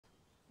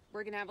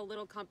we're gonna have a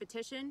little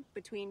competition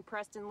between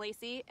Preston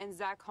Lacey and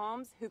Zach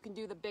Holmes, who can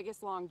do the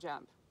biggest long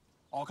jump.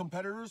 All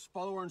competitors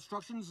follow our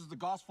instructions as the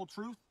gospel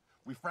truth.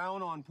 We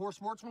frown on poor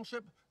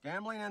sportsmanship,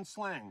 gambling, and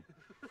slang.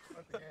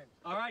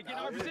 All right, get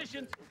in our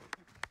positions.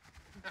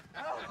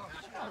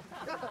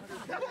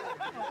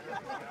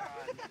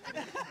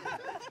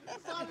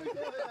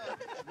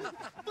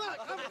 Look,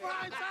 I'm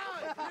prime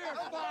time! You're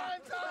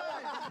prime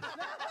time!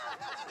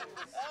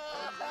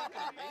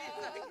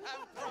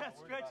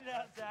 Stretch it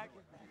out, Zach.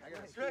 I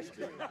gotta stretch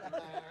it.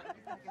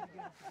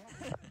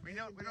 We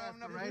don't have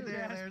enough right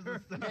there.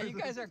 Yeah, you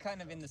guys are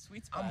kind of in the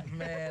sweet spot.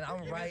 Man,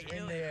 I'm right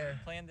in there.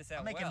 Planned this out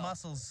I'm making well.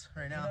 muscles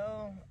right now.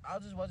 No, I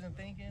just wasn't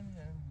thinking.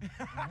 And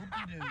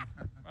whoop-de-doo.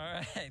 All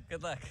right,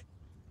 good luck.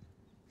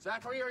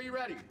 Zachary, are you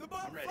ready?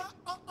 I'm ready.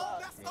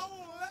 That's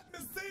all. Let me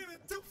see the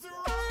tubes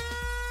around.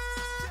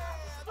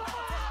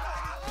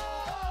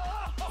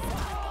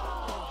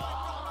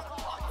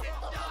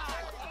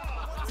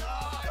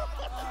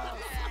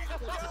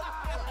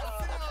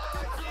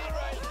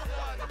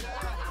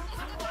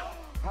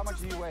 How much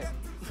do you weigh?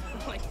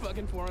 Like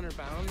fucking 400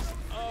 pounds.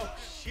 Oh,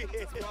 shit.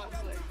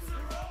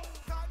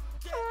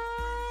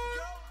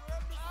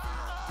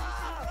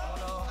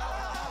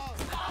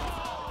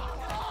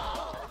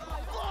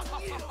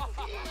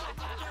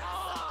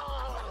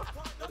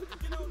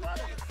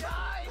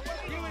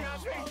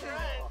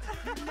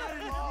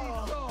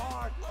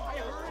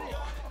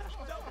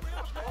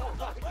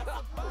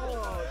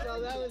 Oh,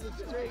 no, that was a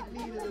straight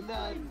knee to the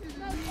nuts.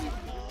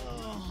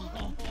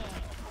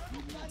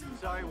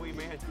 Sorry, wee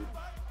man.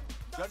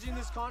 Judging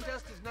this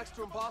contest is next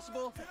to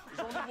impossible.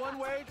 There's only one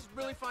way to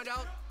really find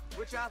out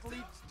which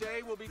athlete's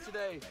day will be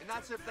today, and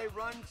that's if they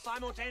run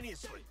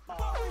simultaneously.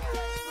 Oh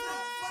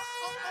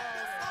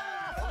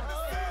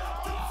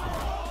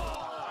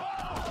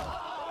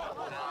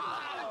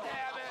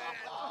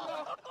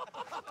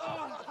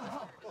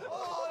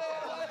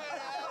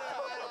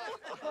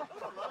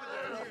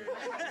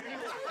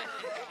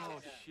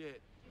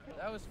shit.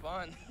 That was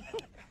fun.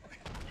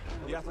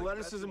 The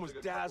athleticism was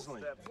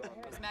dazzling. It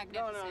was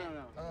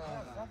magnificent.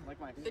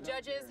 The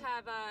judges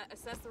have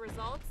assessed the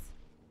results,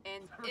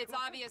 and it's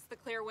obvious the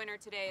clear winner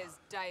today is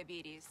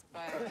diabetes,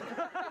 but...